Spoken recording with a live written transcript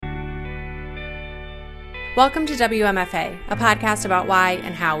Welcome to WMFA, a podcast about why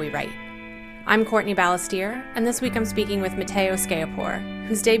and how we write. I'm Courtney Balestier, and this week I'm speaking with Matteo Schiavone,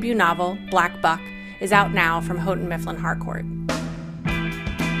 whose debut novel, Black Buck, is out now from Houghton Mifflin Harcourt.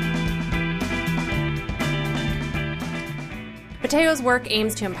 Matteo's work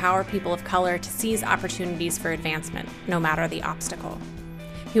aims to empower people of color to seize opportunities for advancement, no matter the obstacle.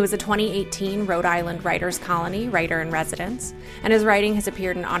 He was a 2018 Rhode Island Writers Colony writer-in-residence, and his writing has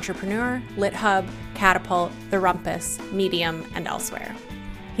appeared in Entrepreneur, LitHub, Catapult, The Rumpus, Medium, and elsewhere.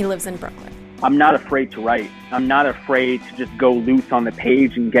 He lives in Brooklyn. I'm not afraid to write. I'm not afraid to just go loose on the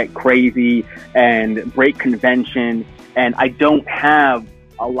page and get crazy and break convention. And I don't have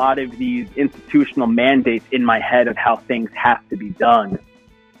a lot of these institutional mandates in my head of how things have to be done.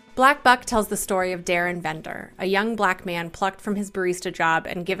 Black Buck tells the story of Darren Vender, a young black man plucked from his barista job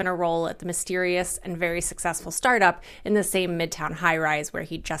and given a role at the mysterious and very successful startup in the same Midtown high-rise where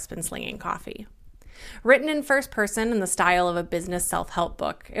he'd just been slinging coffee. Written in first person in the style of a business self-help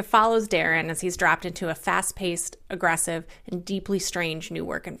book, it follows Darren as he's dropped into a fast-paced, aggressive, and deeply strange new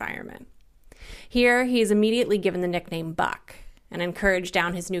work environment. Here, he is immediately given the nickname Buck, and encouraged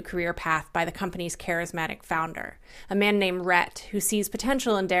down his new career path by the company's charismatic founder, a man named Rhett, who sees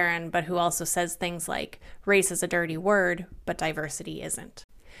potential in Darren, but who also says things like, race is a dirty word, but diversity isn't.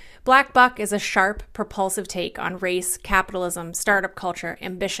 Black Buck is a sharp, propulsive take on race, capitalism, startup culture,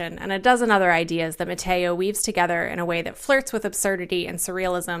 ambition, and a dozen other ideas that Matteo weaves together in a way that flirts with absurdity and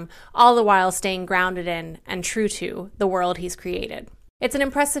surrealism, all the while staying grounded in, and true to, the world he's created. It's an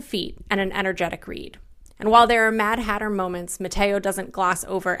impressive feat and an energetic read. And while there are Mad Hatter moments, Matteo doesn't gloss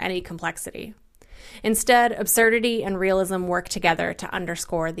over any complexity. Instead, absurdity and realism work together to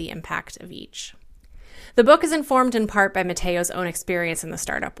underscore the impact of each. The book is informed in part by Matteo's own experience in the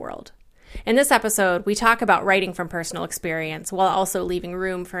startup world. In this episode, we talk about writing from personal experience while also leaving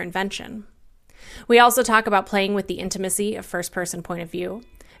room for invention. We also talk about playing with the intimacy of first-person point of view,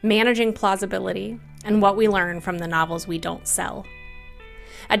 managing plausibility, and what we learn from the novels we don't sell.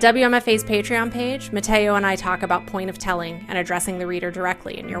 At WMFA's Patreon page, Matteo and I talk about point of telling and addressing the reader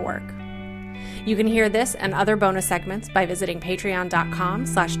directly in your work. You can hear this and other bonus segments by visiting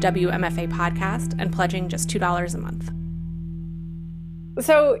patreon.com/WMFA podcast and pledging just $2 a month.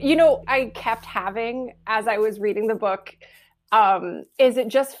 So, I kept having, as I was reading the book, is it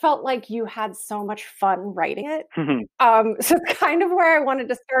just felt like you had so much fun writing it. So it's kind of where I wanted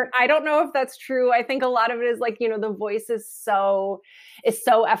to start. I don't know if that's true. I think a lot of it is like, the voice is so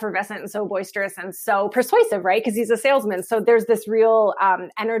effervescent and so boisterous and so persuasive, right? Because he's a salesman. So there's this real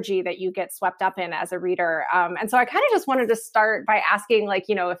energy that you get swept up in as a reader. And so I kind of just wanted to start by asking, like,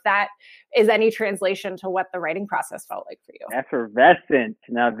 if that is any translation to what the writing process felt like for you. Effervescent.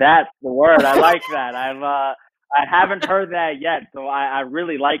 Now that's the word. I like that. I haven't heard that yet, so I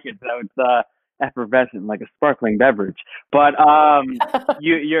really like it. So it's effervescent, like a sparkling beverage. But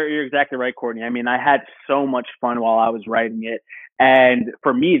you're exactly right, Courtney. I mean, I had so much fun while I was writing it. And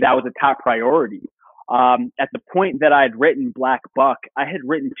for me, that was a top priority. At the point that I'd written Black Buck, I had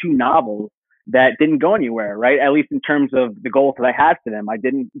written 2 novels that didn't go anywhere, right? At least in terms of the goals that I had for them. I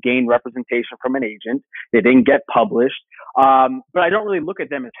didn't gain representation from an agent. They didn't get published. But I don't really look at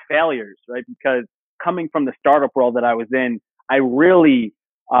them as failures, right? Because coming from the startup world that I was in, I really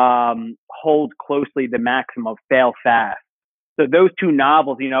hold closely the maxim of fail fast. So those 2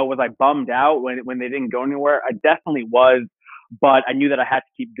 novels, was I bummed out when they didn't go anywhere? I definitely was, but I knew that I had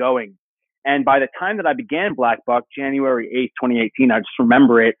to keep going. And by the time that I began Black Buck, January 8th, 2018, I just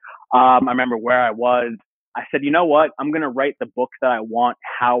remember it. I remember where I was. I said, you know what? I'm going to write the book that I want,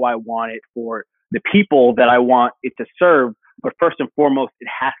 how I want it, for the people that I want it to serve. But first and foremost, it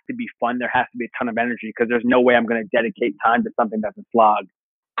has to be fun. There has to be a ton of energy because there's no way I'm going to dedicate time to something that's a slog.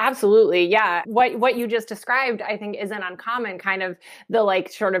 Absolutely. Yeah. What you just described, I think, isn't uncommon, kind of the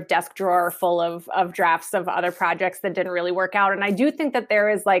sort of desk drawer full of drafts of other projects that didn't really work out. And I do think that there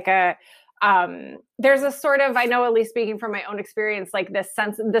is there's a sort of, I know, at least speaking from my own experience, like this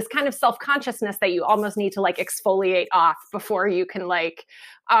sense, this kind of self-consciousness that you almost need to exfoliate off before you can I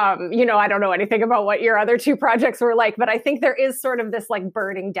don't know anything about what your other 2 projects were like, but I think there is sort of this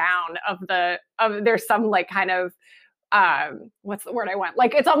burning down of there's some kind of, what's the word I want?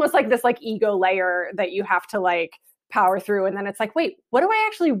 It's almost like this ego layer that you have to power through. And then it's wait, what do I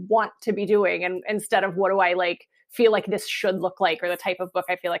actually want to be doing? And instead of what do I feel like this should look like, or the type of book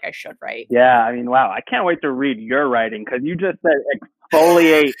I feel like I should write. Yeah, I mean, wow. I can't wait to read your writing because you just said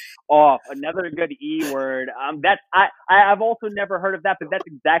exfoliate off, another good E word. I've also never heard of that, but that's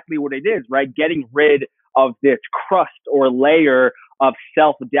exactly what it is, right? Getting rid of this crust or layer of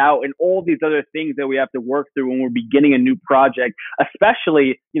self-doubt and all these other things that we have to work through when we're beginning a new project,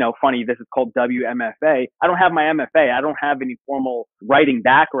 especially, funny, this is called WMFA. I don't have my MFA. I don't have any formal writing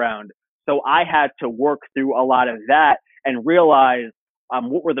background. So I had to work through a lot of that and realize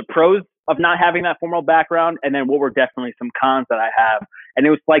what were the pros of not having that formal background, and then what were definitely some cons that I have. And it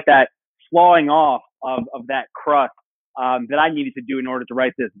was like that slawing off of that crust that I needed to do in order to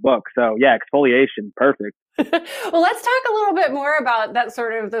write this book. So yeah, exfoliation, perfect. Well, let's talk a little bit more about that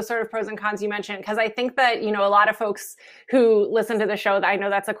those sort of pros and cons you mentioned, because I think that, a lot of folks who listen to the show, I know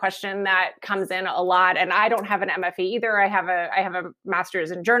that's a question that comes in a lot. And I don't have an MFA either. I have a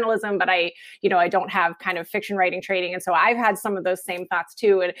master's in journalism, but I don't have kind of fiction writing training. And so I've had some of those same thoughts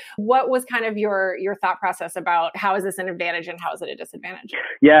too. And what was kind of your thought process about how is this an advantage and how is it a disadvantage?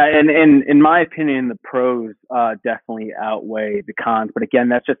 Yeah. And in my opinion, the pros definitely outweigh the cons. But again,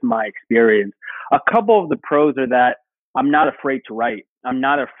 that's just my experience. A couple of the pros are that I'm not afraid to write. I'm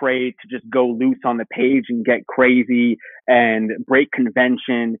not afraid to just go loose on the page and get crazy and break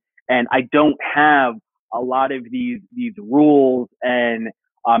convention. And I don't have a lot of these rules and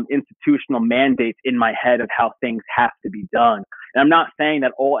institutional mandates in my head of how things have to be done. And I'm not saying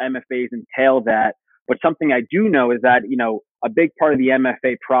that all MFAs entail that, but something I do know is that, a big part of the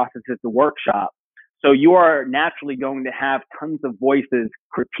MFA process is the workshop. So you are naturally going to have tons of voices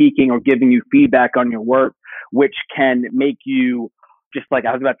critiquing or giving you feedback on your work, which can make you just like,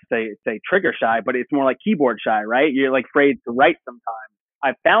 I was about to say trigger shy, but it's more like keyboard shy, right? You're like afraid to write sometimes.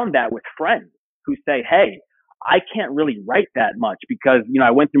 I've found that with friends who say, hey, I can't really write that much because, I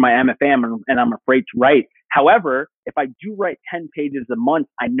went through my MFA and I'm afraid to write. However, if I do write 10 pages a month,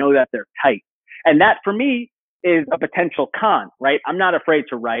 I know that they're tight. And that for me is a potential con, right? I'm not afraid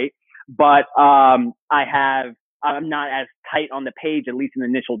to write. But I'm not as tight on the page, at least in the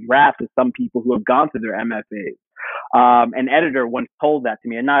initial draft, as some people who have gone through their MFAs. An editor once told that to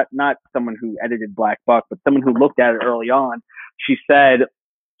me, and not someone who edited Black Buck, but someone who looked at it early on. She said,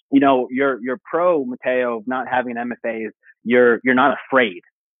 you're pro, Mateo, of not having an MFA is you're not afraid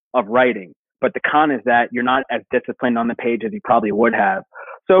of writing. But the con is that you're not as disciplined on the page as you probably would have.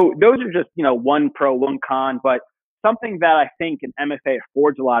 So those are just, one pro, one con, but something that I think an MFA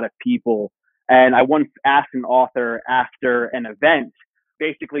affords a lot of people. And I once asked an author after an event,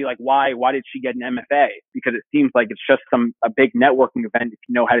 basically like, why did she get an MFA? Because it seems like it's just a big networking event if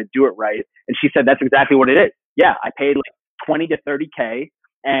you know how to do it right. And she said, that's exactly what it is. Yeah, I paid like 20 to 30K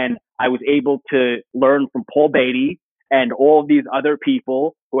and I was able to learn from Paul Beatty and all of these other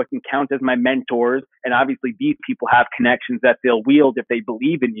people who I can count as my mentors. And obviously these people have connections that they'll wield if they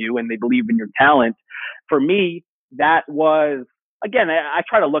believe in you and they believe in your talent. For me, that was, again, I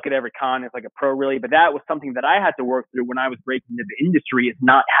try to look at every con as like a pro really, but that was something that I had to work through when I was breaking into the industry, is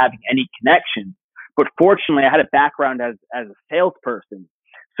not having any connections. But fortunately, I had a background as a salesperson.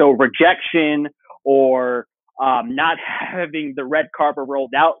 So rejection or not having the red carpet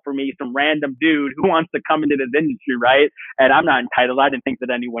rolled out for me, some random dude who wants to come into this industry, right? And I'm not entitled. I didn't think that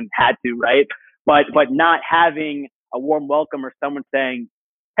anyone had to, right? But not having a warm welcome or someone saying,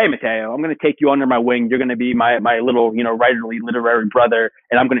 hey, Mateo, I'm going to take you under my wing. You're going to be my little, writerly literary brother,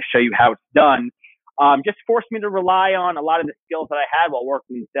 and I'm going to show you how it's done. Just forced me to rely on a lot of the skills that I had while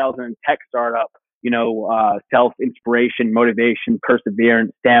working in sales and tech startup, self-inspiration, motivation,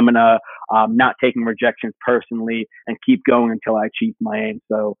 perseverance, stamina, not taking rejections personally, and keep going until I achieve my aim.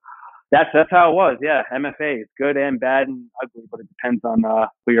 So that's how it was. Yeah, MFA is good and bad and ugly, but it depends on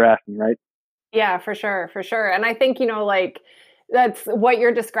who you're asking, right? Yeah, for sure. And I think, that's what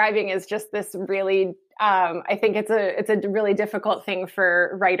you're describing is just this really, I think it's a really difficult thing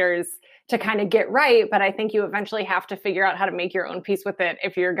for writers to kind of get right. But I think you eventually have to figure out how to make your own peace with it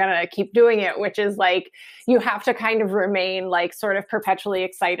if you're going to keep doing it, which is like, you have to kind of remain like sort of perpetually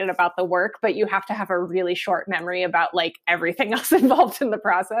excited about the work, but you have to have a really short memory about like everything else involved in the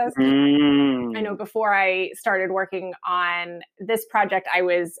process. I know before I started working on this project, I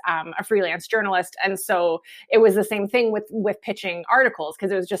was a freelance journalist. And so it was the same thing with pitching articles,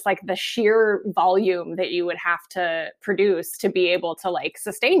 because it was just like the sheer volume that you would have to produce to be able to like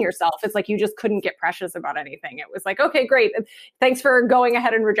sustain yourself. It's like you just couldn't get precious about anything. It was like, okay, great. Thanks for going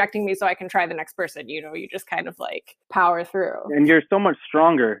ahead and rejecting me so I can try the next person. You just kind of like power through. And you're so much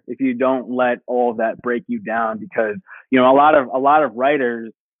stronger if you don't let all of that break you down, because, a lot of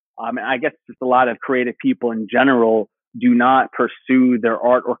writers, and I guess just a lot of creative people in general, do not pursue their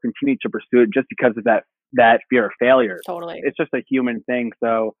art or continue to pursue it just because of that fear of failure. Totally. It's just a human thing.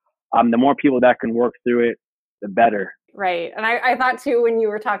 So the more people that can work through it, the better. Right. And I thought too, when you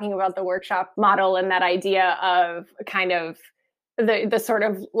were talking about the workshop model and that idea of kind of the sort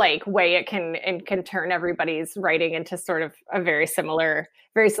of like way it can turn everybody's writing into sort of a very similar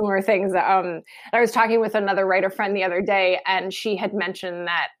things. I was talking with another writer friend the other day, and she had mentioned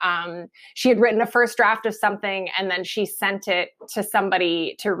that she had written a first draft of something, and then she sent it to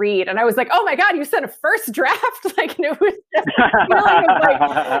somebody to read. And I was like, oh my God, you sent a first draft? Like, and it was just feeling of like,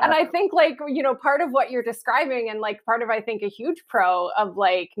 and I think like, you know, part of what you're describing, and like part of, I think, a huge pro of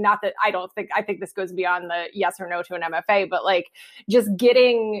like, not that I think this goes beyond the yes or no to an MFA, but like just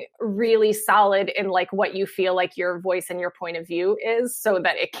getting really solid in like what you feel like your voice and your point of view is, so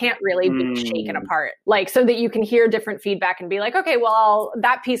that it can't really be shaken apart, like so that you can hear different feedback and be like, okay, well,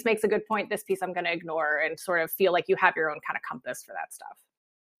 that piece makes a good point, this piece I'm going to ignore, and sort of feel like you have your own kind of compass for that stuff.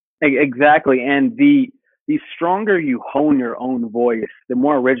 Exactly. And the stronger you hone your own voice, the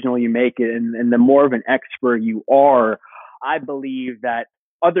more original you make it, and the more of an expert you are, I believe that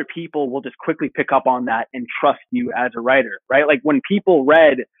other people will just quickly pick up on that and trust you as a writer, right? Like when people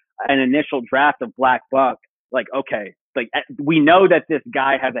read an initial draft of Black Buck, like, okay, like we know that this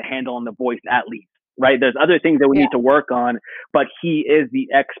guy has a handle on the voice at least, right? There's other things that we need to work on, but he is the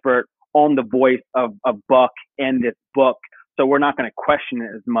expert on the voice of Buck and this book. So we're not going to question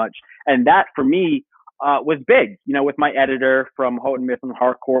it as much. And that for me was big, you know, with my editor from Houghton Mifflin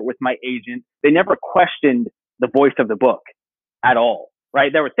Harcourt, with my agent. They never questioned the voice of the book at all,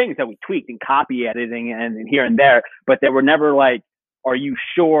 right? There were things that we tweaked in copy editing and here and there, but they were never like, are you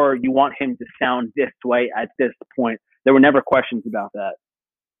sure you want him to sound this way at this point? There were never questions about that.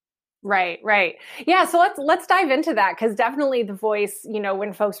 Right. Yeah. So let's dive into that, because definitely the voice, you know,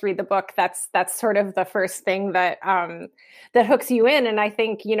 when folks read the book, that's sort of the first thing that that hooks you in. And I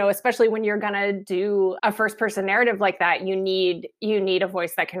think, you know, especially when you're gonna do a first person narrative like that, you need a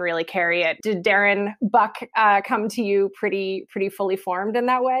voice that can really carry it. Did Darren Buck come to you pretty fully formed in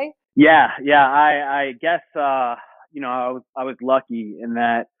that way? Yeah. I guess you know, I was lucky in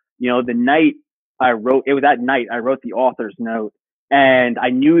that, you know, the night I wrote the author's note. And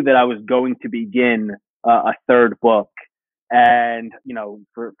I knew that I was going to begin a third book, and you know,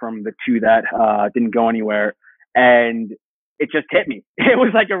 from the two that didn't go anywhere, and it just hit me. It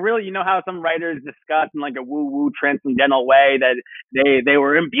was like a really, you know, how some writers discuss in like a woo-woo transcendental way that they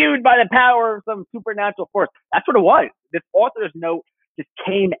were imbued by the power of some supernatural force. That's what it was. This author's note just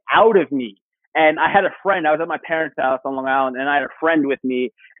came out of me. And I had a friend, I was at my parents' house on Long Island, and I had a friend with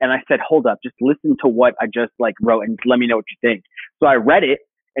me, and I said, hold up, just listen to what I just like wrote and let me know what you think. So I read it,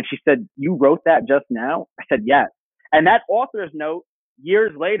 and she said, you wrote that just now? I said, yes. And that author's note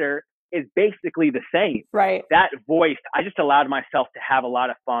years later is basically the same. Right. That voice, I just allowed myself to have a lot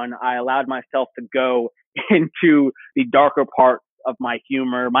of fun. I allowed myself to go into the darker parts of my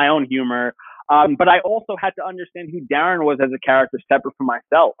humor, my own humor. But I also had to understand who Darren was as a character separate from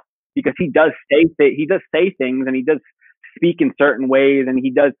myself. Because he does say things, and he does speak in certain ways, and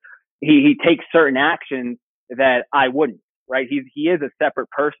he takes certain actions that I wouldn't. Right? He is a separate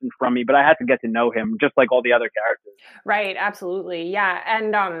person from me, but I had to get to know him just like all the other characters. Right. Absolutely. Yeah.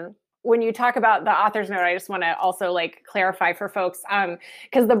 And when you talk about the author's note, I just want to also like clarify for folks,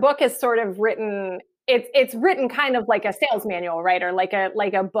 because the book is sort of written. It's written kind of like a sales manual, right? Or like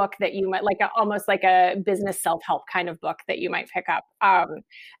a book that you might almost like a business self-help kind of book that you might pick up.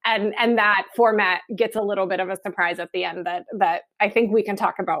 And that format gets a little bit of a surprise at the end that I think we can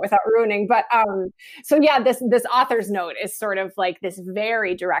talk about without ruining. But so yeah, this author's note is sort of like this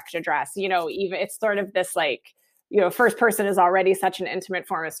very direct address, you know, even it's sort of this like, you know, first person is already such an intimate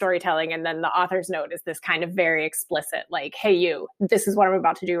form of storytelling. And then the author's note is this kind of very explicit, like, hey, this is what I'm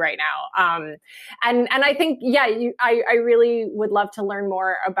about to do right now. And I think, yeah, I really would love to learn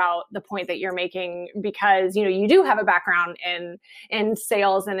more about the point that you're making, because, you know, you do have a background in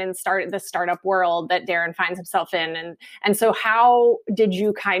sales and in the startup world that Darren finds himself in. And so how did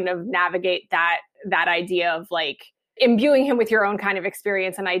you kind of navigate that idea of like, imbuing him with your own kind of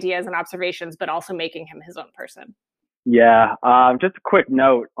experience and ideas and observations, but also making him his own person? Yeah. Just a quick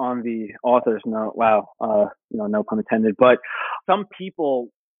note on the author's note. Wow. You know, no pun intended, but some people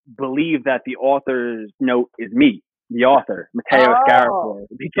believe that the author's note is me, the author, Matteo Scarafore,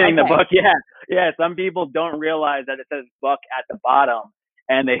 beginning the book. Yeah. Some people don't realize that it says Buck at the bottom,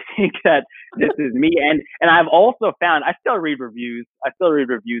 and they think that this is me. And I've also found, I still read reviews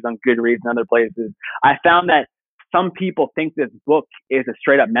on Goodreads and other places. I found that some people think this book is a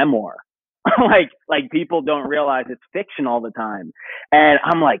straight up memoir. like people don't realize it's fiction all the time. And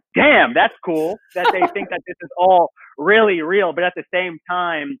I'm like, damn, that's cool that they think that this is all really real. But at the same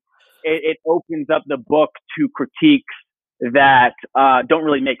time, it opens up the book to critiques that don't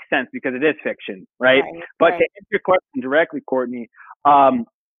really make sense because it is fiction, right? But to answer your question directly, Courtney,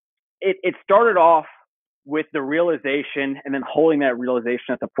 it started off with the realization and then holding that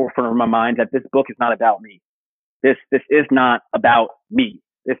realization at the forefront of my mind that this book is not about me. This is not about me.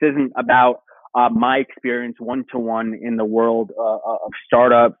 This isn't about my experience one-to-one in the world of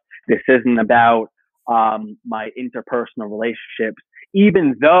startups. This isn't about my interpersonal relationships,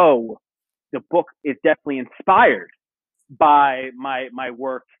 even though the book is definitely inspired by my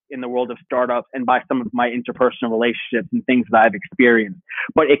work in the world of startups and by some of my interpersonal relationships and things that I've experienced.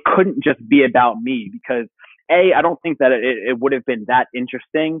 But it couldn't just be about me because A, I don't think that it would have been that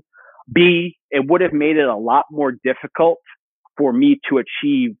interesting. B, it would have made it a lot more difficult for me to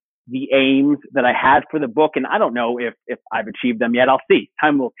achieve the aims that I had for the book. And I don't know if I've achieved them yet. I'll see.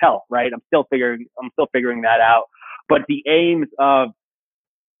 Time will tell, right? I'm still figuring that out. But the aims of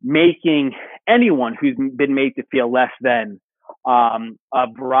making anyone who's been made to feel less than a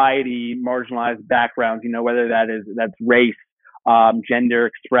variety, marginalized backgrounds, whether that's race, gender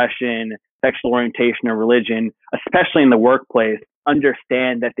expression, sexual orientation, or religion, especially in the workplace,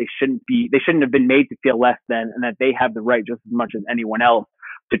 understand that they shouldn't have been made to feel less than, and that they have the right just as much as anyone else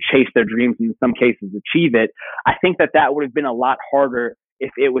to chase their dreams and in some cases achieve it. I think that would have been a lot harder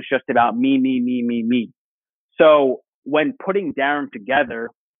if it was just about me. So when putting Darren together,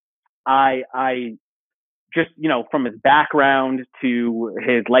 I just, from his background to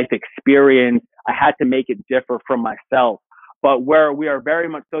his life experience, I had to make it differ from myself. But where we are very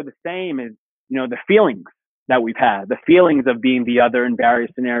much so the same is, the feelings that we've had, the feelings of being the other in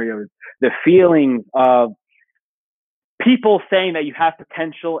various scenarios, the feelings of people saying that you have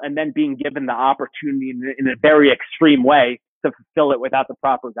potential and then being given the opportunity in a very extreme way to fulfill it without the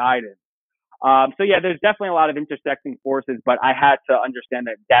proper guidance. So yeah, there's definitely a lot of intersecting forces, but I had to understand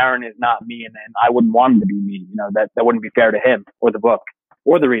that Darren is not me, and I wouldn't want him to be me. That wouldn't be fair to him or the book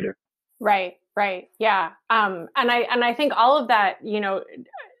or the reader. Right. Yeah. And I think all of that,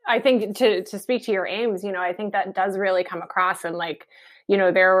 I think to speak to your aims, I think that does really come across. And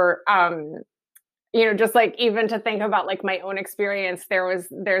there were, just even to think about my own experience, there's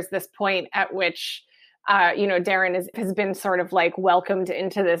this point at which, Darren has been sort of welcomed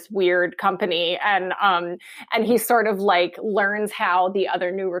into this weird company, and he sort of learns how the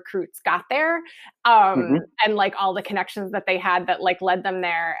other new recruits got there, and all the connections that they had that led them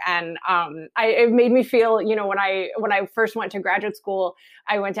there. And it made me feel, when I first went to graduate school,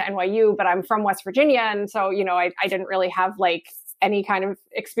 I went to NYU, but I'm from West Virginia, and so I didn't really have any kind of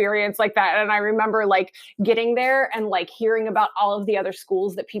experience like that. And I remember getting there and hearing about all of the other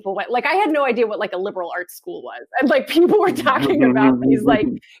schools that people went, I had no idea what a liberal arts school was. And people were talking about these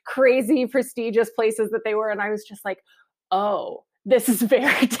crazy prestigious places that they were. And I was just oh, this is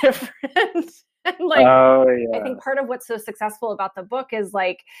very different. And I think part of what's so successful about the book is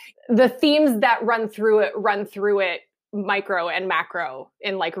the themes that run through it micro and macro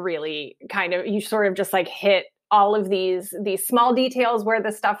in really kind of, you sort of just hit all of these small details where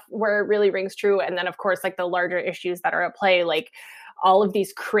it really rings true. And then of course, the larger issues that are at play, all of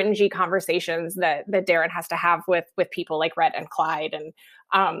these cringy conversations that Darren has to have with people like Rhett and Clyde. And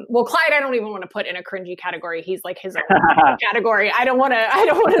Clyde, I don't even want to put in a cringy category. He's his own category. I don't want to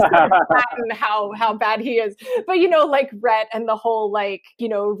flatten how bad he is. But Rhett and the whole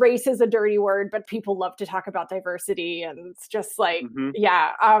race is a dirty word, but people love to talk about diversity, and it's just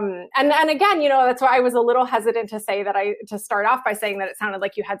yeah. And again, that's why I was a little hesitant to start off by saying that it sounded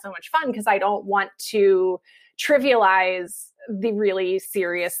like you had so much fun, because I don't want to trivialize the really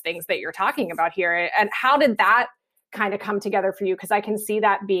serious things that you're talking about here. And how did that kind of come together for you? Because I can see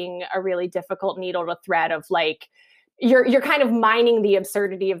that being a really difficult needle to thread of you're kind of mining the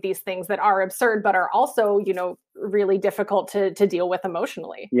absurdity of these things that are absurd, but are also, really difficult to deal with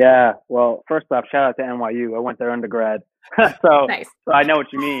emotionally. Yeah. Well, first off, shout out to NYU. I went there undergrad. so, nice. So I know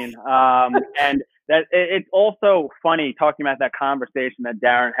what you mean. And that it's also funny talking about that conversation that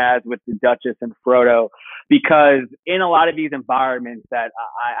Darren has with the Duchess and Frodo, because in a lot of these environments that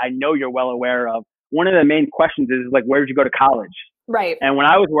I know you're well aware of, one of the main questions is where did you go to college? Right. And when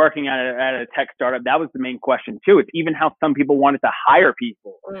I was working at a tech startup, that was the main question too. It's even how some people wanted to hire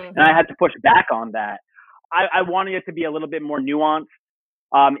people. Mm-hmm. And I had to push back on that. I wanted it to be a little bit more nuanced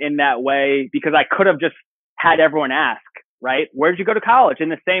in that way, because I could have just had everyone ask, right? Where did you go to college? In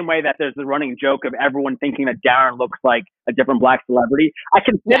the same way that there's the running joke of everyone thinking that Darren looks like a different Black celebrity. I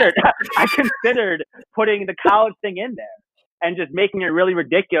considered putting the college thing in there and just making it really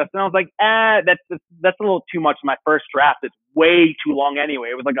ridiculous. And I was like, that's a little too much in my first draft. It's way too long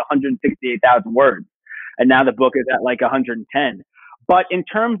anyway. It was 168,000 words. And now the book is at 110. But in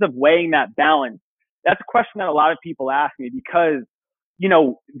terms of weighing that balance, that's a question that a lot of people ask me, because,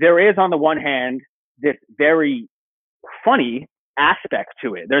 there is on the one hand, this very funny aspect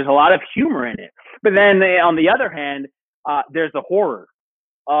to it. There's a lot of humor in it. But then on the other hand, there's the horror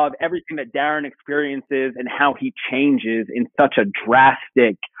of everything that Darren experiences and how he changes in such a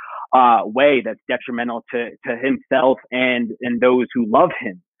drastic way that's detrimental to himself and those who love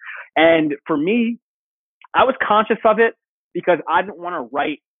him. And for me, I was conscious of it because I didn't want to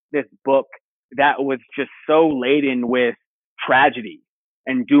write this book that was just so laden with tragedy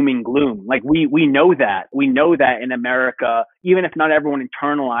and doom and gloom. Like we know that. We know that in America, even if not everyone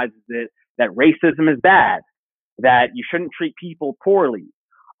internalizes it, that racism is bad, that you shouldn't treat people poorly.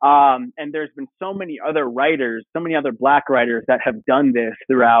 And there's been so many other writers, so many other Black writers that have done this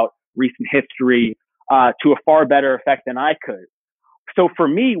throughout recent history to a far better effect than I could. So for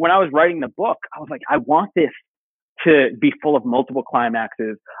me, when I was writing the book, I was like, I want this to be full of multiple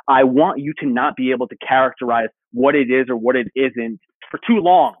climaxes. I want you to not be able to characterize what it is or what it isn't for too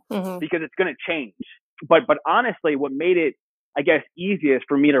long because it's going to change. But honestly, what made it, I guess, easiest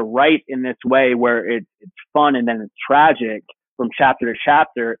for me to write in this way where it's fun and then it's tragic from chapter to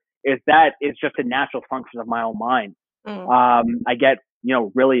chapter is that it's just a natural function of my own mind. I get,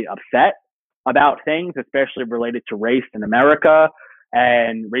 really upset about things, especially related to race in America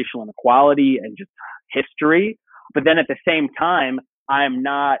and racial inequality and just history. But then at the same time, I'm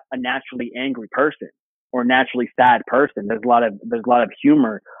not a naturally angry person or naturally sad person. There's a lot of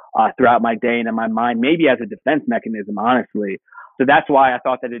humor throughout my day and in my mind, maybe as a defense mechanism, honestly. So that's why I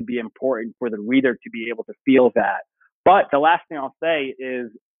thought that it'd be important for the reader to be able to feel that. But the last thing I'll say is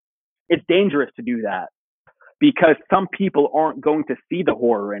it's dangerous to do that because some people aren't going to see the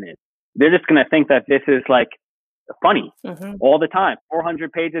horror in it. They're just going to think that this is like funny all the time.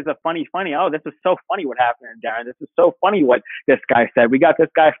 400 pages of funny. Oh, this is so funny what happened to Darren. This is so funny what this guy said. We got this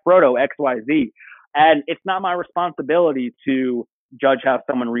guy Frodo, XYZ. And it's not my responsibility to judge how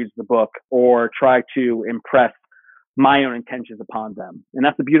someone reads the book or try to impress my own intentions upon them. And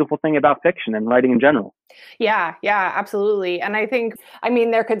that's the beautiful thing about fiction and writing in general. Yeah, absolutely. And I think,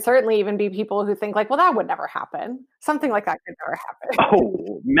 there could certainly even be people who think like, well, that would never happen. Something like that could never happen.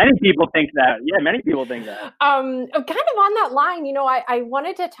 Oh, many people think that. Yeah, many people think that. Kind of on that line, I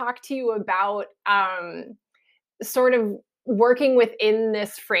wanted to talk to you about sort of working within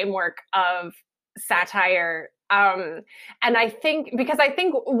this framework of satire. And I think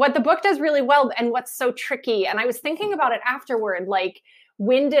what the book does really well and what's so tricky, and I was thinking about it afterward, like,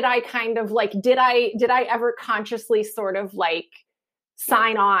 when did I kind of like, did I ever consciously sort of like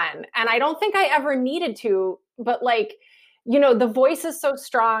sign on? And I don't think I ever needed to, but like, the voice is so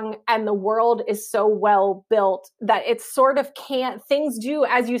strong and the world is so well built that it sort of can't, things do,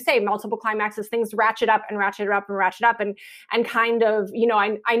 as you say, multiple climaxes, things ratchet up and kind of,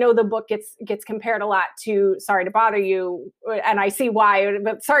 I know the book gets compared a lot to Sorry to Bother You, and I see why,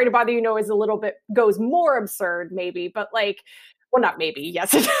 but Sorry to Bother You, is a little bit, goes more absurd maybe, but like, well, not maybe, yes,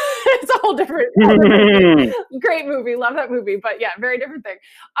 it's a whole different great movie, love that movie, but yeah, very different thing.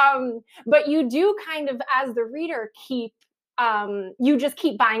 But you do kind of, as the reader, you just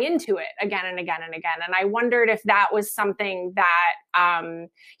keep buying into it again and again and again. And I wondered if that was something that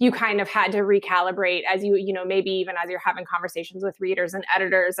you kind of had to recalibrate as maybe even as you're having conversations with readers and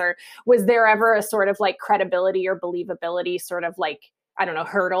editors, or was there ever a sort of like credibility or believability sort of like, I don't know,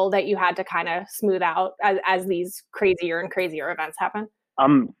 hurdle that you had to kind of smooth out as these crazier and crazier events happen?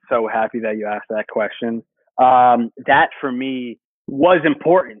 I'm so happy that you asked that question. That for me was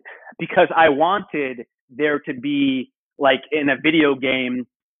important because I wanted there to be, like in a video game,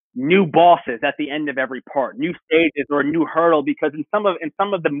 new bosses at the end of every part, new stages or a new hurdle, because in some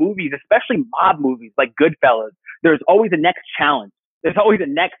of the movies, especially mob movies like Goodfellas, there's always a next challenge. There's always a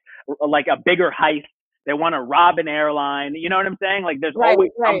next, like a bigger heist. They want to rob an airline. You know what I'm saying? Like there's always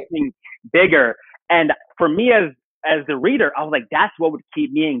something bigger. And for me as the reader, I was like, that's what would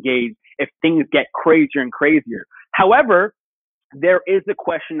keep me engaged if things get crazier and crazier. However, there is the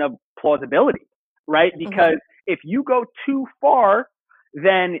question of plausibility, right? Because if you go too far,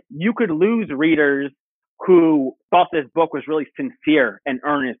 then you could lose readers who thought this book was really sincere and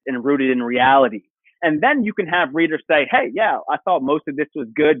earnest and rooted in reality. And then you can have readers say, hey, yeah, I thought most of this was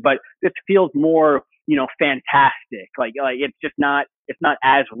good, but this feels more, fantastic. Like it's not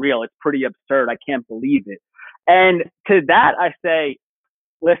as real. It's pretty absurd. I can't believe it. And to that, I say,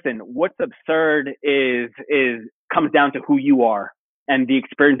 listen, what's absurd comes down to who you are and the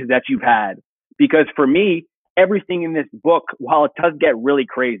experiences that you've had. Because for me, everything in this book, while it does get really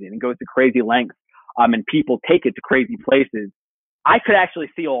crazy and it goes to crazy lengths, and people take it to crazy places, I could actually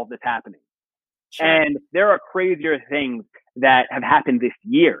see all of this happening. Sure. And there are crazier things that have happened this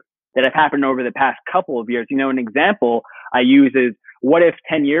year, that have happened over the past couple of years. An example I use is, what if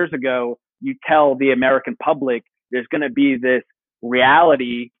 10 years ago you tell the American public there's going to be this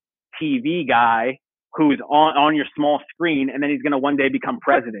reality TV guy who's on your small screen, and then he's going to one day become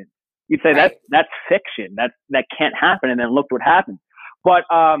president. You'd say that's fiction. That can't happen. And then look what happened. But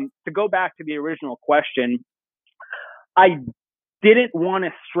to go back to the original question, I didn't want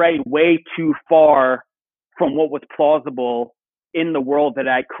to stray way too far from what was plausible in the world that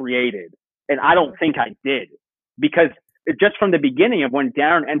I created. And I don't think I did, because just from the beginning of when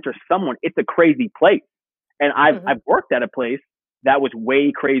Darren enters someone, it's a crazy place. And I've worked at a place that was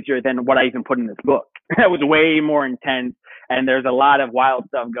way crazier than what I even put in this book. That was way more intense, and there's a lot of wild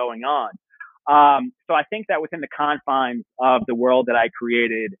stuff going on. So I think that within the confines of the world that I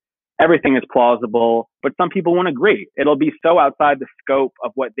created, everything is plausible, but some people won't agree. It'll be so outside the scope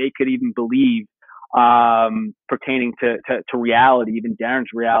of what they could even believe pertaining to reality, even Darren's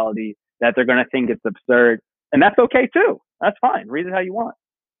reality, that they're going to think it's absurd. And that's okay too. That's fine. Read it how you want.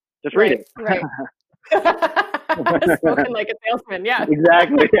 Just read it. Right. Spoken like a salesman. Yeah.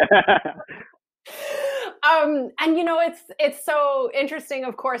 Exactly. And you know, it's so interesting.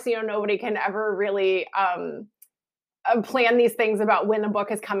 Of course, you know, nobody can ever really plan these things about when a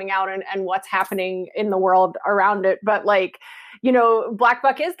book is coming out and what's happening in the world around it. But like, you know, Black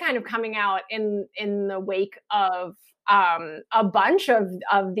Buck is kind of coming out in the wake of a bunch of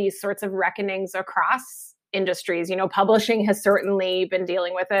these sorts of reckonings across industries. You know, publishing has certainly been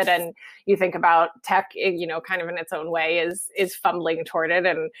dealing with it, and you think about tech, you know, kind of in its own way is fumbling toward it.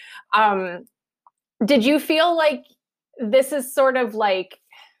 And did you feel like this is sort of like,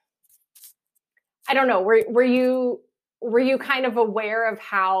 I don't know, were you kind of aware of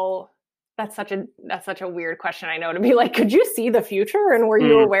how that's such a weird question, I know, to be like, could you see the future, and were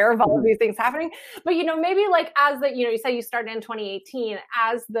you aware of all of these things happening? But, you know, maybe like as the, you know, you say you started in 2018,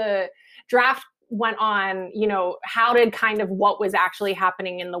 as the draft went on, you know, how did kind of what was actually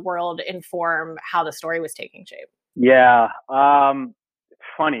happening in the world inform how the story was taking shape? Yeah. It's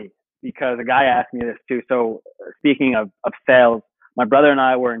funny because a guy asked me this too. So speaking of sales, my brother and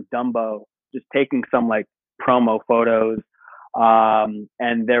I were in Dumbo just taking some like promo photos.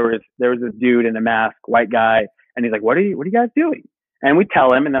 And there was a dude in a mask, white guy, and he's like, what are you guys doing? And we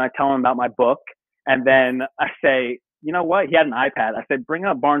tell him, and then I tell him about my book. And then I say, you know what? He had an iPad. I said, bring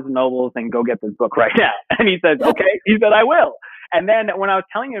up Barnes and Nobles and go get this book right now. And he said, okay. He said, I will. And then when I was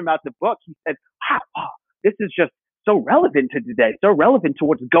telling him about the book, he said, wow, this is just so relevant to today, so relevant to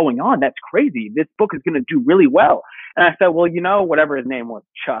what's going on. That's crazy. This book is going to do really well. And I said, well, you know, whatever his name was,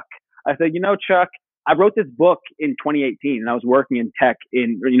 Chuck. I said, you know, Chuck, I wrote this book in 2018, and I was working in tech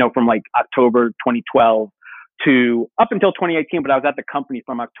from like October 2012 to up until 2018, but I was at the company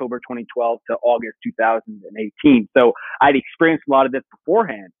from October 2012 to August 2018. So I'd experienced a lot of this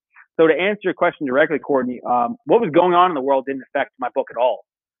beforehand. So to answer your question directly, Courtney, what was going on in the world didn't affect my book at all.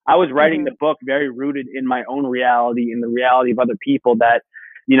 I was writing the book very rooted in my own reality, in the reality of other people that,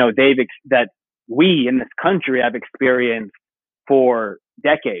 you know, that we in this country have experienced for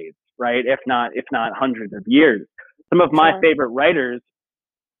decades, right? If not hundreds of years. Some of my favorite writers,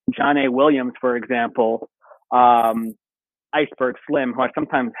 John A. Williams, for example, Iceberg Slim, who I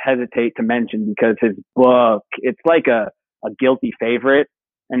sometimes hesitate to mention because his book, it's like a guilty favorite.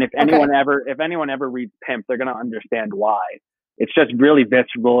 And if anyone ever reads Pimp, they're going to understand why. It's just really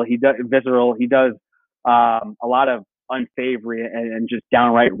visceral. He does a lot of unsavory and just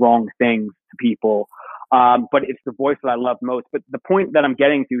downright wrong things to people. But it's the voice that I love most. But the point that I'm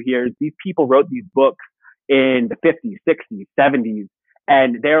getting to here is these people wrote these books in the 50s, 60s, 70s,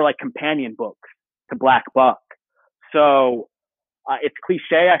 and they're like companion books to Black Buck. So it's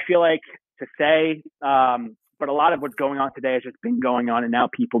cliche, I feel like, to say, but a lot of what's going on today has just been going on, and now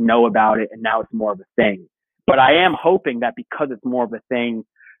people know about it, and now it's more of a thing. But I am hoping that because it's more of a thing,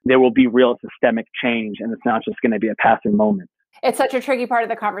 there will be real systemic change, and it's not just going to be a passing moment. It's such a tricky part of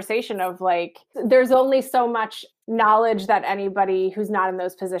the conversation of like, there's only so much knowledge that anybody who's not in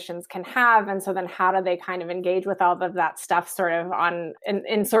those positions can have. And so then how do they kind of engage with all of that stuff sort of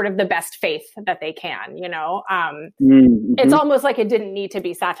in sort of the best faith that they can, you know? It's almost like it didn't need to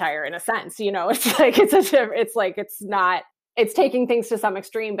be satire in a sense, you know? It's like, it's taking things to some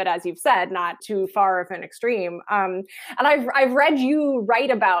extreme, but as you've said, not too far of an extreme. And I've read you write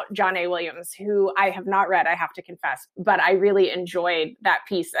about John A. Williams, who I have not read, I have to confess, but I really enjoyed that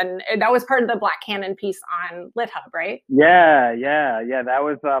piece. And that was part of the Black Canon piece on LitHub, right? Yeah. That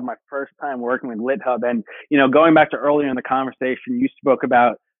was my first time working with LitHub. And, you know, going back to earlier in the conversation, you spoke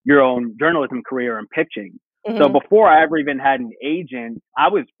about your own journalism career and pitching. So before I ever even had an agent, I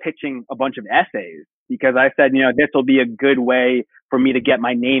was pitching a bunch of essays. Because I said, you know, this will be a good way for me to get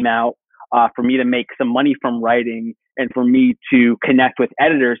my name out, for me to make some money from writing, and for me to connect with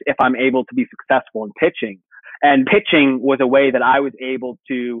editors if I'm able to be successful in pitching. And pitching was a way that I was able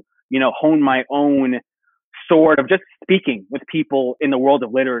to, hone my own sort of just speaking with people in the world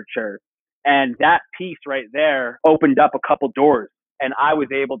of literature. And that piece right there opened up a couple doors, and I was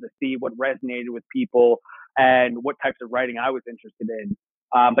able to see what resonated with people and what types of writing I was interested in.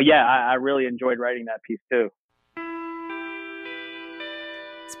 But yeah, I really enjoyed writing that piece too.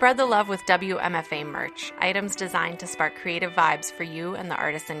 Spread the love with WMFA merch, items designed to spark creative vibes for you and the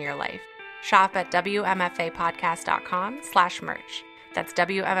artists in your life. Shop at WMFApodcast.com/merch. That's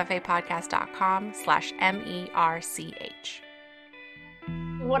WMFApodcast.com/MERCH.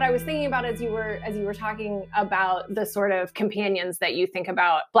 What I was thinking about as you were talking about the sort of companions that you think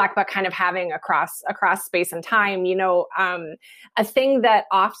about Black Buck kind of having across space and time, a thing that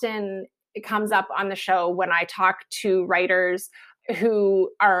often comes up on the show when I talk to writers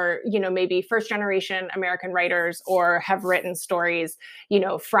who are, maybe first generation American writers or have written stories,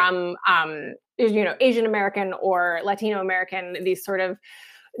 from, Asian American or Latino American, these sort of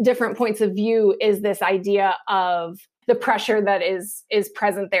different points of view, is this idea of the pressure that is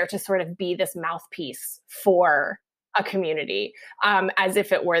present there to sort of be this mouthpiece for a community, as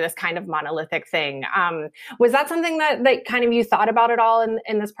if it were this kind of monolithic thing. Was that something that kind of you thought about at all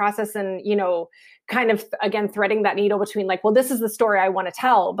in this process? And, kind of, again, threading that needle between like, well, this is the story I want to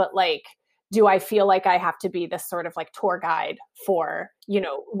tell, but like, do I feel like I have to be this sort of like tour guide for,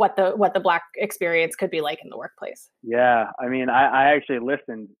 what the Black experience could be like in the workplace? Yeah. I mean, I actually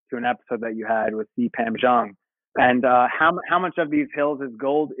listened to an episode that you had with C. Pam Zhang, and how much of These Hills Is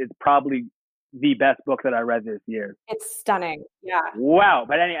Gold is probably the best book that I read this year. It's stunning. Yeah. Wow.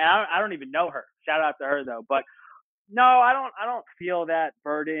 But anyway, I don't even know her. Shout out to her though. But no, I don't feel that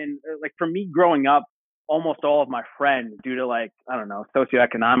burden. Like for me growing up, almost all of my friends, due to like, I don't know,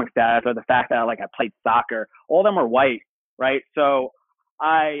 socioeconomic status or the fact that I played soccer, all of them are white, right? So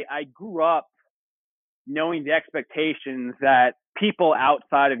I grew up knowing the expectations that people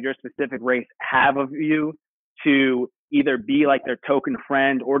outside of your specific race have of you, to either be like their token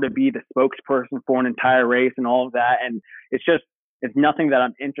friend or to be the spokesperson for an entire race and all of that. And it's nothing that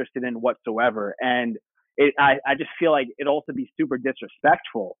I'm interested in whatsoever. And I just feel like it'd also be super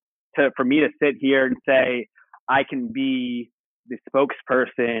disrespectful for me to sit here and say I can be the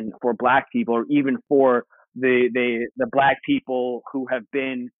spokesperson for Black people, or even for the Black people who have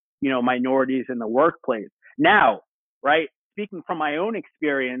been, minorities in the workplace. Now, right, speaking from my own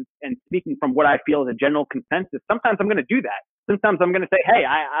experience and speaking from what I feel is a general consensus, sometimes I'm going to do that. Sometimes I'm going to say, hey,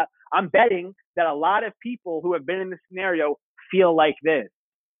 I'm betting that a lot of people who have been in this scenario feel like this.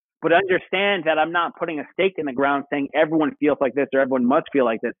 But understand that I'm not putting a stake in the ground saying everyone feels like this or everyone must feel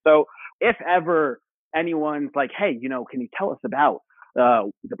like this. So if ever anyone's like, hey, can you tell us about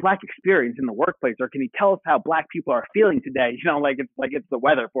the Black experience in the workplace, or can you tell us how Black people are feeling today? It's the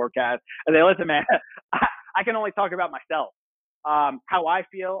weather forecast. And they listen, man, I can only talk about myself. How I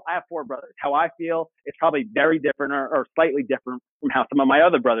feel, I have 4 brothers. How I feel is probably very different or slightly different from how some of my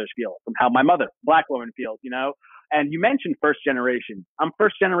other brothers feel, from how my mother, Black woman, feels, And you mentioned first generation. I'm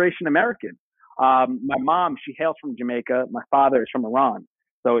first generation American. My mom, she hails from Jamaica. My father is from Iran.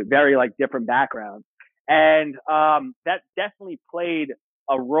 So very different backgrounds. And that definitely played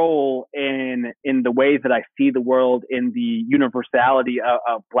a role in the way that I see the world, in the universality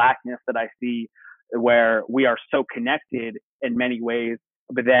of Blackness that I see, where we are so connected in many ways,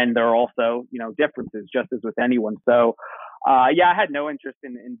 but then there are also, differences, just as with anyone. So, I had no interest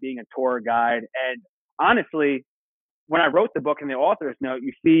in being a tour guide. And honestly, when I wrote the book in the author's note,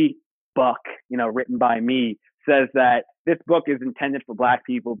 you see Buck, written by me, says that this book is intended for Black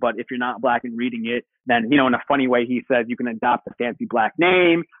people, but if you're not Black and reading it, then, in a funny way, he says you can adopt a fancy Black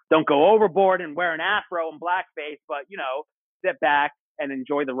name, don't go overboard and wear an afro and blackface, but, sit back and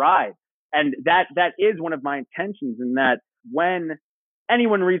enjoy the ride. And that is one of my intentions, in that when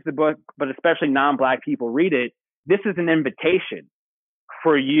anyone reads the book, but especially non-Black people read it, this is an invitation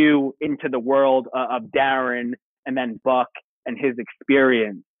for you into the world of Darren and then Buck and his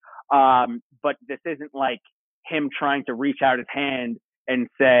experience. But this isn't like him trying to reach out his hand and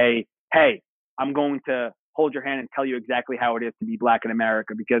say, hey, I'm going to hold your hand and tell you exactly how it is to be Black in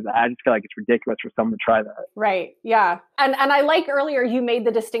America, because I just feel like it's ridiculous for someone to try that. Right. Yeah. And I like earlier you made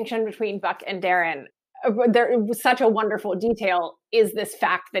the distinction between Buck and Darren. There was such a wonderful detail, is this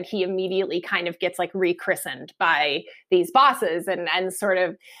fact that he immediately kind of gets rechristened by these bosses, and sort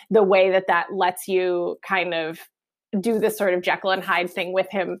of the way that lets you kind of do this sort of Jekyll and Hyde thing with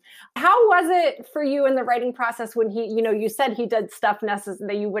him. How was it for you in the writing process when he, you said he did stuff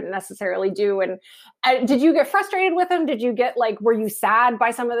that you wouldn't necessarily do, and did you get frustrated with him? Did you get were you sad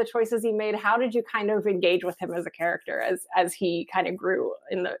by some of the choices he made? How did you kind of engage with him as a character as he kind of grew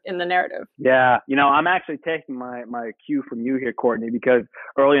in the narrative? Yeah, I'm actually taking my cue from you here, Courtney, because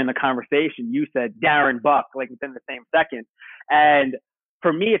early in the conversation you said Darren Buck within the same second, and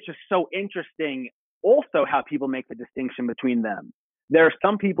for me it's just so interesting also how people make the distinction between them. There are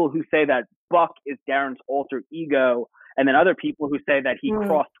some people who say that Buck is Darren's alter ego, and then other people who say that he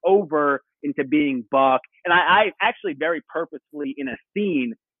crossed over into being Buck. And I actually very purposefully in a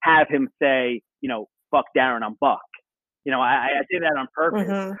scene have him say, fuck Darren, I'm Buck. I did that on purpose.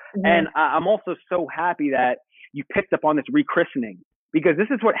 Mm-hmm. And I'm also so happy that you picked up on this rechristening, because this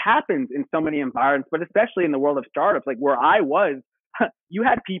is what happens in so many environments, but especially in the world of startups, where I was, you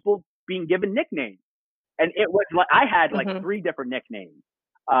had people being given nicknames. And it was I had 3 different nicknames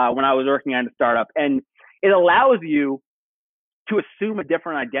when I was working on a startup. And it allows you to assume a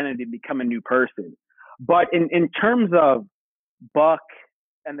different identity and become a new person. But in terms of Buck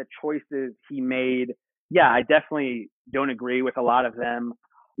and the choices he made, yeah, I definitely don't agree with a lot of them.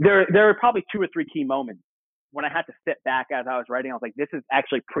 There are probably 2 or 3 key moments when I had to sit back as I was writing. I was like, this is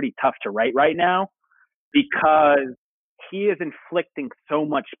actually pretty tough to write right now, because he is inflicting so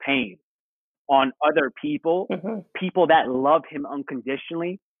much pain on other people, people that love him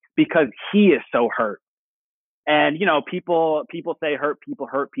unconditionally, because he is so hurt. And, people say hurt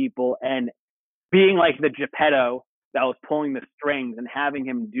people. And being like the Geppetto that was pulling the strings and having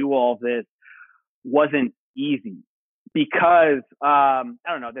him do all this wasn't easy, because, I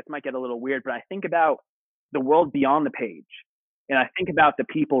don't know, this might get a little weird, but I think about the world beyond the page. And I think about the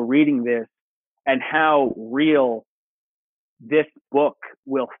people reading this and how real this book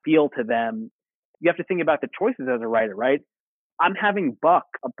will feel to them. You have to think about the choices as a writer, right? I'm having Buck,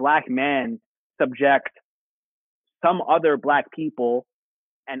 a black man, subject some other black people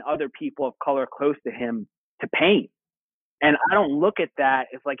and other people of color close to him to pain. And I don't look at that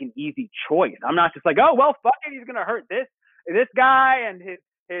as an easy choice. I'm not just oh, well, fuck it, he's going to hurt this guy and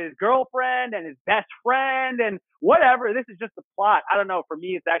his girlfriend and his best friend and whatever. This is just the plot. I don't know. For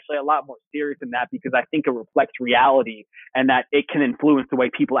me, it's actually a lot more serious than that, because I think it reflects reality and that it can influence the way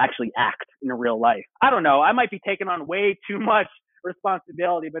people actually act in real life. I don't know. I might be taking on way too much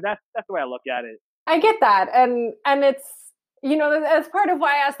responsibility, but that's the way I look at it. I get that. And it's, that's part of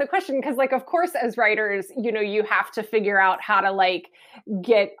why I asked the question, because of course, as writers, you have to figure out how to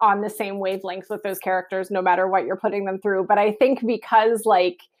get on the same wavelength with those characters, no matter what you're putting them through. But I think because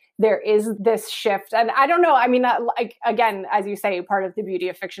there is this shift, and I don't know, I mean, again, as you say, part of the beauty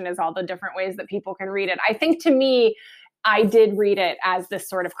of fiction is all the different ways that people can read it. I think to me, I did read it as this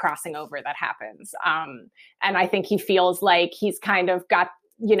sort of crossing over that happens. And I think he feels like he's kind of got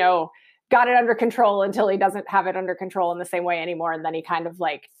it under control until he doesn't have it under control in the same way anymore. And then he kind of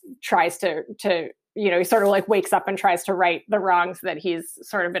tries to he sort of wakes up and tries to right the wrongs that he's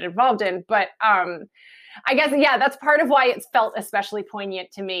sort of been involved in. But I guess, yeah, that's part of why it's felt especially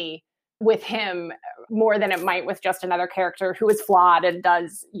poignant to me with him more than it might with just another character who is flawed and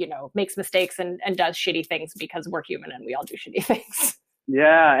does, makes mistakes and does shitty things, because we're human and we all do shitty things.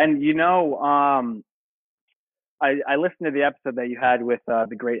 Yeah. And, I listened to the episode that you had with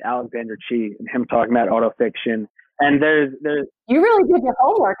the great Alexander Chee and him talking about autofiction. And there's you really did your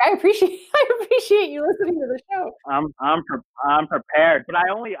homework. I appreciate you listening to the show. I'm prepared, but I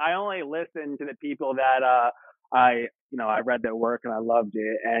only listen to the people that I read their work and I loved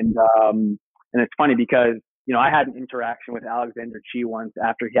it. And it's funny because I had an interaction with Alexander Chee once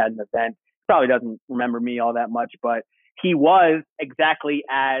after he had an event. He probably doesn't remember me all that much, but he was exactly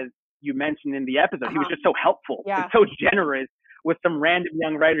as you mentioned in the episode. He was just so helpful and so generous with some random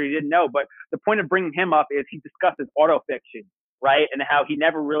young writer he didn't know. But the point of bringing him up is he discusses autofiction, right? And how he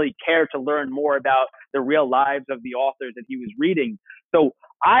never really cared to learn more about the real lives of the authors that he was reading. So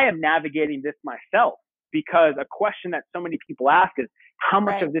I am navigating this myself, because a question that so many people ask is, how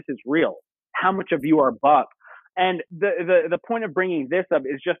much of this is real? How much of you are Buck? And the point of bringing this up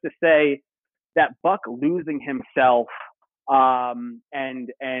is just to say that Buck losing himself and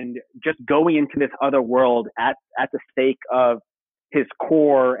just going into this other world at the stake of his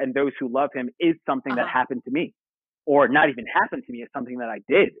core and those who love him is something that happened to me, or not even happened to me. It's something that I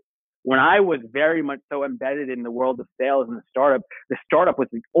did when I was very much so embedded in the world of sales and the startup was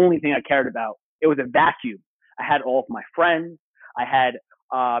the only thing I cared about. It was a vacuum. I had all of my friends. I had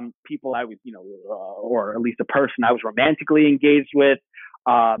people I was, or at least a person I was romantically engaged with.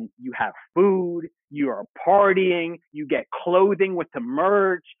 You have food, you are partying, you get clothing with the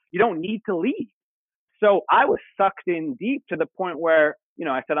merch. You don't need to leave. So I was sucked in deep to the point where, you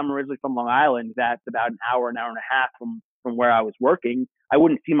know, I said I'm originally from Long Island. That's about an hour and a half from where I was working. I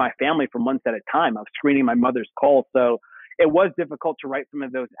wouldn't see my family for months at a time. I was screening my mother's calls. So it was difficult to write some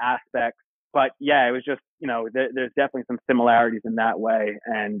of those aspects. But yeah, it was just, you know, there's definitely some similarities in that way.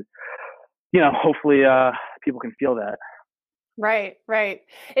 And, you know, hopefully people can feel that. Right, right.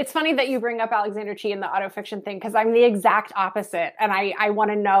 It's funny that you bring up Alexander Chee and the autofiction thing, because I'm the exact opposite. And I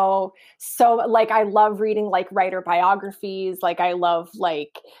want to know, so like, I love reading like writer biographies. Like I love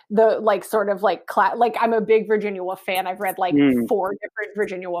like the, like sort of like, like I'm a big Virginia Woolf fan. I've read like 4 different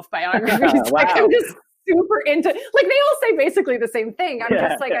Virginia Woolf biographies. Wow. Like I'm just super into, like they all say basically the same thing. I'm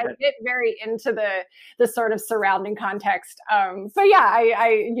just like, I get very into the sort of surrounding context. So yeah,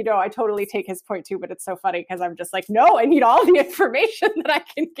 I you know, I totally take his point too, but it's so funny because I'm just like, no, I need all the information that I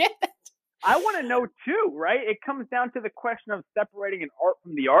can get. I want to know too, right? It comes down to the question of separating an art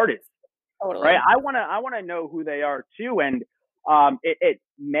from the artist. Totally. Right? I want to know who they are too. And it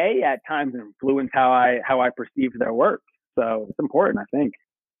may at times influence how I perceive their work. So it's important, I think.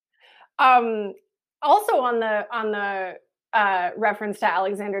 Also on the reference to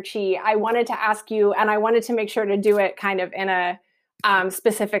Alexander Chee, I wanted to ask you, and I wanted to make sure to do it kind of in a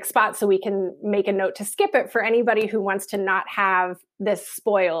specific spot so we can make a note to skip it for anybody who wants to not have this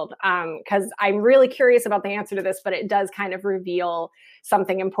spoiled. Because I'm really curious about the answer to this, but it does kind of reveal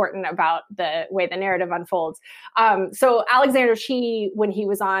something important about the way the narrative unfolds. So Alexander Chee, when he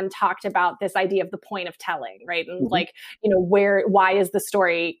was on, talked about this idea of the point of telling, right? And like, you know, why is the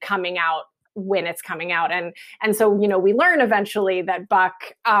story coming out when it's coming out? And so, you know, we learn eventually that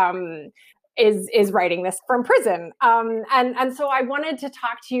Buck is writing this from prison. And so I wanted to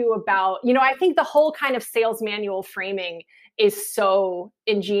talk to you about, you know, I think the whole kind of sales manual framing is so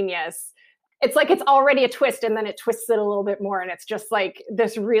ingenious. It's like it's already a twist and then it twists it a little bit more. And it's just like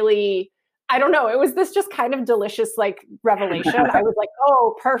this really, I don't know, it was this just kind of delicious like revelation. I was like,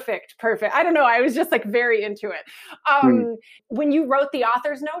 oh, perfect. I don't know. I was just like very into it. When you wrote the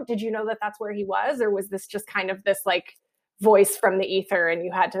author's note, did you know that that's where he was? Or was this just kind of this like voice from the ether and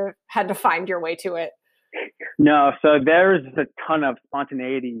you had to find your way to it? No, so there's a ton of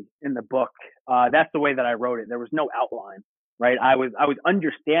spontaneity in the book. That's the way that I wrote it. There was no outline, right? I was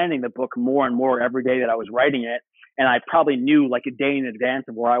understanding the book more and more every day that I was writing it. And I probably knew like a day in advance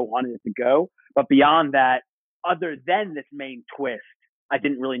of where I wanted it to go. But beyond that, other than this main twist, I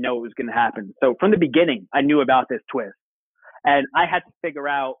didn't really know it was going to happen. So from the beginning, I knew about this twist. And I had to figure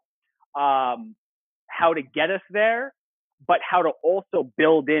out how to get us there, but how to also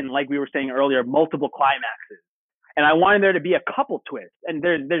build in, like we were saying earlier, multiple climaxes. And I wanted there to be a couple twists. And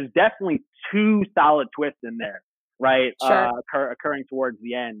there's definitely 2 solid twists in there, right? Sure. Occurring towards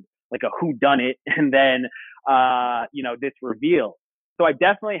the end, like a whodunit, and then you know, this reveal. So I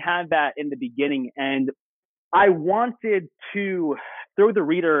definitely had that in the beginning, and I wanted to throw the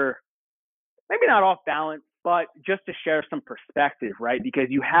reader maybe not off balance, but just to share some perspective, right? Because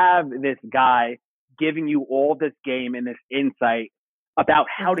you have this guy giving you all this game and this insight about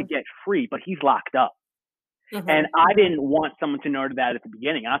how to get free, but he's locked up. And I didn't want someone to know that at the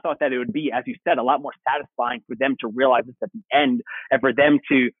beginning. I thought that it would be, as you said, a lot more satisfying for them to realize this at the end, and for them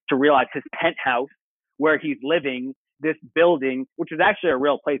to realize his penthouse where he's living, this building, which is actually a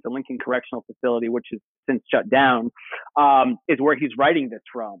real place, the Lincoln Correctional Facility, which is since shut down, is where he's writing this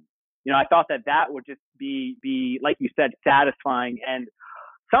from. You know, I thought that would just be, like you said, satisfying. And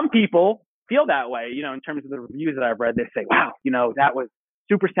some people feel that way, you know, in terms of the reviews that I've read. They say, wow, you know, that was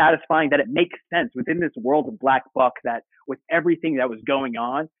super satisfying, that it makes sense within this world of Black Buck, that with everything that was going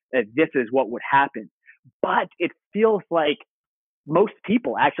on, that this is what would happen. But it feels like most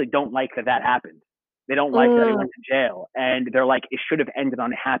people actually don't like that happened. They don't like that he went to jail. And they're like, it should have ended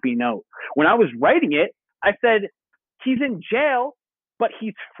on a happy note. When I was writing it, I said, he's in jail, but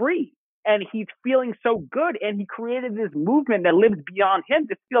he's free. And he's feeling so good. And he created this movement that lives beyond him.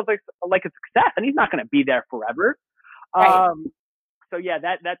 This feels like a success. And he's not going to be there forever. Right. So yeah,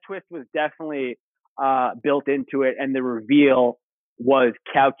 that twist was definitely built into it. And the reveal was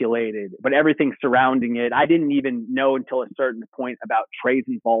calculated, but everything surrounding it, I didn't even know until a certain point about Trey's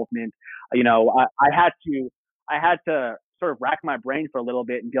involvement. You know, I had to sort of rack my brain for a little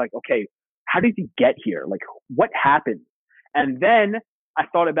bit and be like, okay, how did he get here? Like, what happened? And then I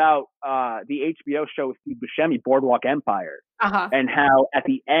thought about the HBO show with Steve Buscemi, Boardwalk Empire, and how at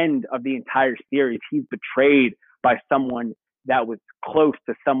the end of the entire series, he's betrayed by someone that was close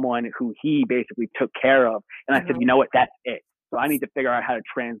to someone who he basically took care of. And I said, you know what, that's it. So I need to figure out how to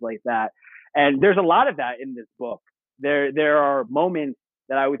translate that. And there's a lot of that in this book. There are moments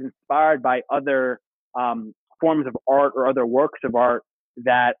that I was inspired by other forms of art or other works of art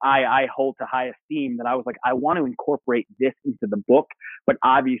that I hold to high esteem, that I was like, I want to incorporate this into the book, but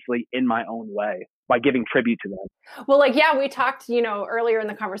obviously in my own way by giving tribute to them. Well, like, yeah, we talked, earlier in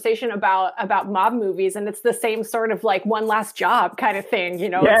the conversation about mob movies, and it's the same sort of like one last job kind of thing,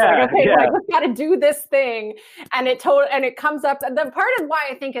 It's like, okay, like, we've got to do this thing. And it comes up. The part of why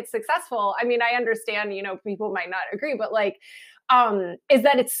I think it's successful, I mean, I understand, people might not agree, but like, is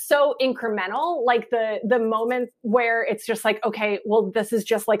that it's so incremental, like the moment where it's just like, okay, well, this is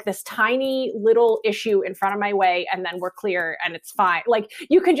just like this tiny little issue in front of my way, and then we're clear and it's fine. Like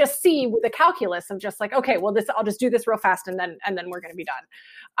you can just see with the calculus of just like, okay, well, I'll just do this real fast and then we're going to be done.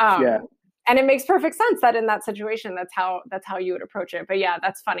 And it makes perfect sense that in that situation, that's how you would approach it. But yeah,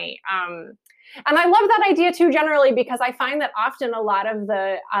 that's funny. And I love that idea too, generally, because I find that often a lot of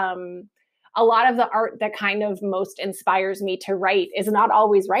the art that kind of most inspires me to write is not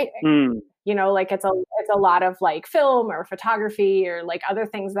always writing. Like it's a lot of like film or photography or like other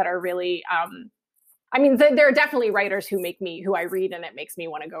things that are really, there are definitely writers who I read and it makes me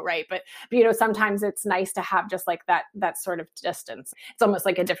want to go write. But sometimes it's nice to have just like that sort of distance. It's almost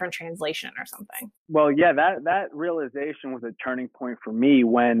like a different translation or something. Well, yeah, that realization was a turning point for me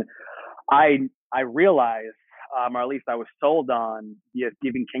when I realized, or at least I was sold on via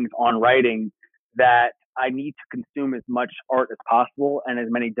Stephen King's On Writing, that I need to consume as much art as possible and as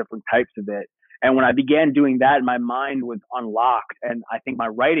many different types of it. And when I began doing that, my mind was unlocked, and I think my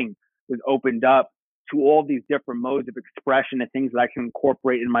writing was opened up to all these different modes of expression and things that I can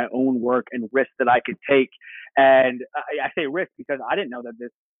incorporate in my own work and risks that I could take. And I say risk because I didn't know that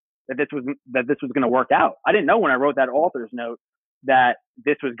this was going to work out. I didn't know when I wrote that author's note that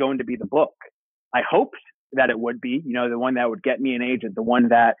this was going to be the book. I hoped that it would be, the one that would get me an agent, the one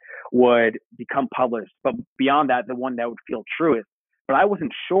that would become published, but beyond that, the one that would feel truest. But I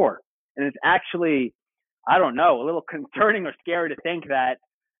wasn't sure. And it's actually, I don't know, a little concerning or scary to think that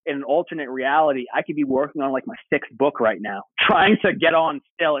in an alternate reality, I could be working on like my 6th book right now, trying to get on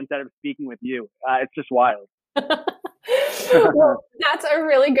still instead of speaking with you. It's just wild. Well, that's a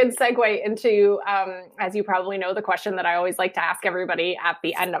really good segue into, as you probably know, the question that I always like to ask everybody at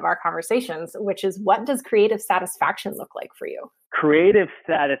the end of our conversations, which is, what does creative satisfaction look like for you? Creative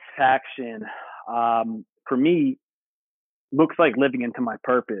satisfaction, for me, looks like living into my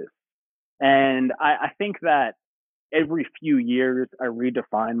purpose. And I think that every few years I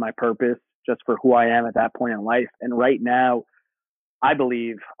redefine my purpose just for who I am at that point in life. And right now, I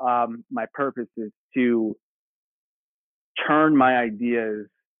believe my purpose is to turn my ideas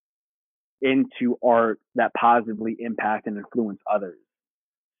into art that positively impact and influence others.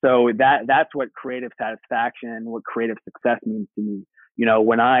 So that's what creative satisfaction and what creative success means to me.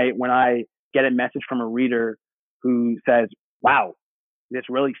 When I get a message from a reader who says, wow, this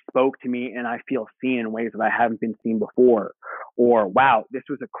really spoke to me and I feel seen in ways that I haven't been seen before, or wow, this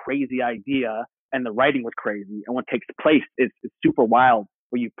was a crazy idea and the writing was crazy, and what takes place is super wild,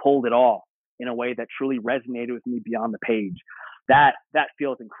 where you pulled it all in a way that truly resonated with me beyond the page. That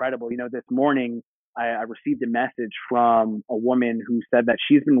feels incredible. This morning I received a message from a woman who said that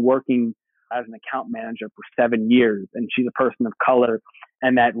she's been working as an account manager for 7 years, and she's a person of color,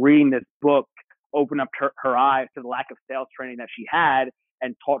 and that reading this book opened up her eyes to the lack of sales training that she had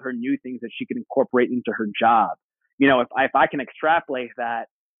and taught her new things that she could incorporate into her job. If I can extrapolate that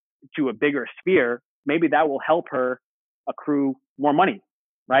to a bigger sphere, maybe that will help her accrue more money,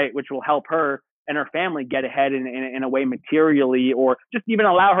 right? Which will help her and her family get ahead in a way materially, or just even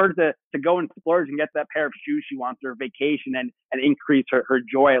allow her to go and splurge and get that pair of shoes she wants, or vacation, and increase her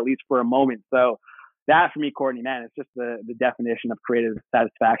joy, at least for a moment. So that for me, Courtney, man, it's just the definition of creative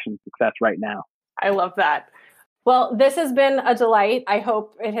satisfaction and success right now. I love that. Well, this has been a delight. I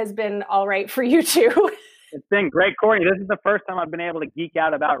hope it has been all right for you too. It's been great, Courtney. This is the first time I've been able to geek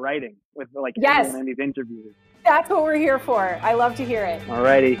out about writing with everyone in these interviews. That's what we're here for. I love to hear it. All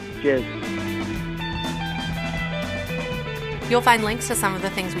righty. Cheers. You'll find links to some of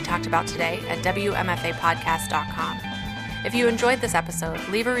the things we talked about today at WMFApodcast.com. If you enjoyed this episode,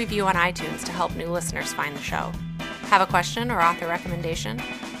 leave a review on iTunes to help new listeners find the show. Have a question or author recommendation?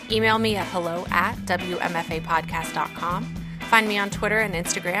 Email me at hello@WMFApodcast.com. Find me on Twitter and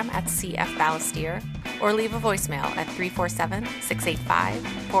Instagram at CFBallestier, or leave a voicemail at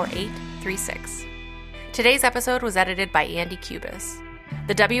 347-685-4836. Today's episode was edited by Andy Cubis.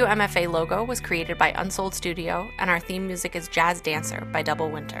 The WMFA logo was created by Unsold Studio, and our theme music is Jazz Dancer by Double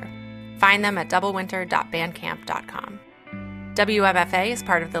Winter. Find them at doublewinter.bandcamp.com. WMFA is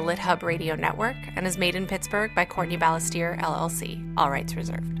part of the LitHub Radio Network and is made in Pittsburgh by Courtney Ballestier, LLC. All rights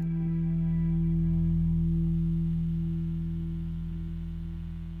reserved.